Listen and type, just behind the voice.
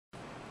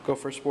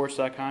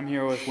GopherSports.com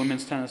here with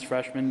women's tennis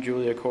freshman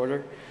Julia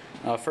Corder.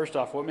 First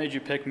off, what made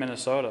you pick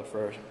Minnesota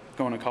for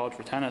going to college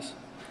for tennis?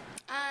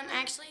 I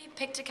actually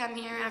picked to come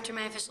here after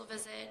my official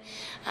visit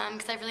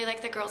because I really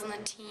like the girls on the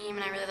team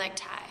and I really like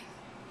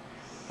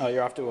Ty.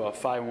 You're off to a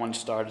 5-1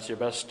 start. It's your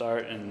best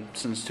start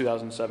since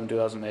 2007,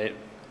 2008.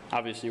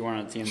 Obviously you weren't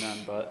on the team then,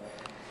 but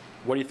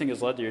what do you think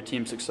has led to your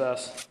team's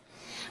success?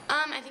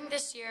 I think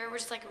this year we're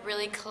just like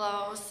really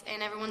close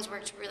and everyone's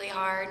worked really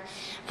hard,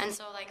 and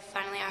so like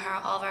finally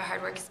all of our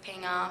hard work is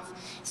paying off,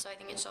 so I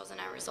think it shows in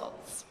our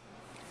results.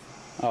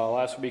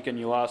 Last weekend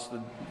you lost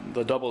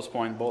the doubles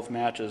point in both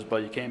matches,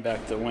 but you came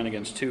back to win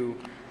against two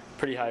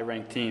pretty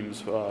high-ranked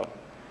teams.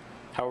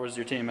 How was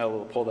your team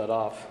able to pull that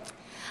off?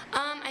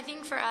 I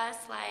think for us,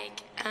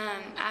 like,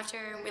 after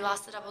we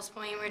lost the doubles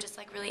point, we were just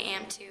like really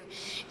amped to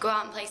go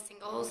out and play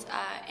singles,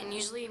 and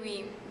usually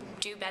we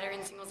do better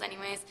in singles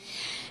anyways.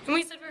 And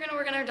we said we're going to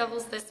work on our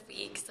doubles this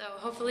week, so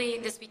hopefully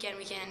this weekend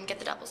we can get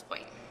the doubles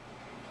point.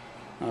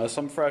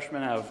 Some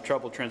freshmen have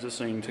trouble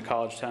transitioning to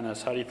college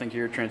tennis. How do you think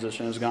your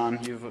transition has gone?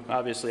 You've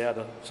obviously had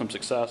some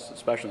success,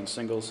 especially in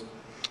singles.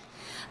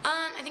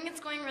 I think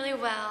it's going really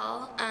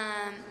well.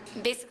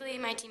 Basically,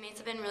 my teammates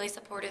have been really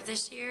supportive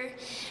this year,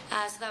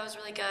 so that was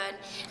really good.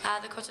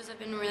 The coaches have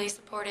been really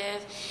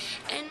supportive,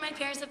 and my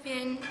parents have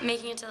been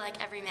making it to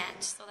like every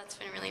match, so that's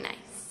been really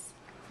nice.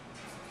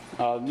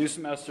 New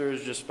semester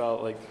is just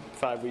about like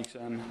 5 weeks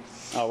in.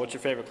 What's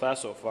your favorite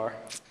class so far?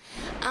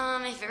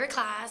 My favorite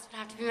class would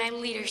have to be my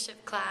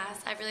leadership class.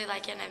 I really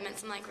like it, and I've met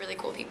some like really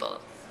cool people.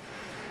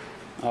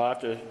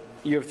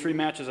 You have 3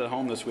 matches at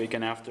home this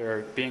weekend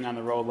after being on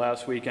the road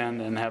last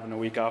weekend and having a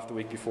week off the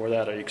week before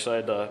that. Are you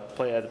excited to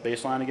play at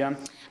Baseline again?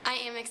 I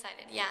am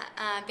excited, yeah.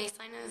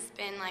 Baseline has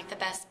been like the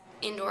best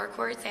indoor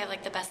courts. They have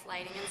like the best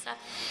lighting and stuff.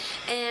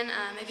 And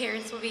my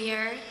parents will be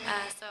here,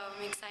 so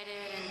I'm excited.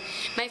 And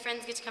my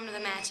friends get to come to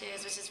the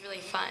matches, which is really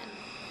fun.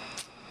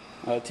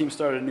 The team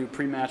started a new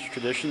pre-match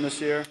tradition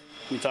this year.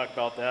 Can you talk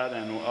about that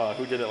and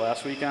who did it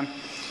last weekend?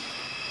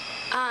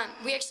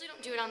 We actually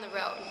don't do it on the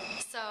road,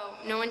 so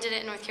no one did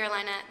it in North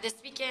Carolina. This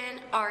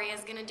weekend, Aria's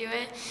gonna do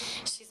it.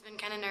 She's been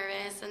kind of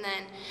nervous, and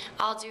then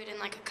I'll do it in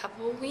like a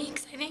couple of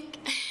weeks, I think.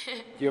 Do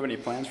you have any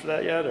plans for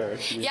that yet, or?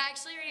 Yeah, I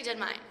actually already did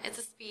mine. It's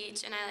a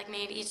speech, and I like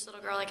made each little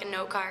girl like a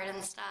note card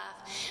and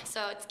stuff,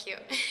 so it's cute.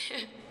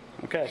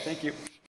 Okay, thank you.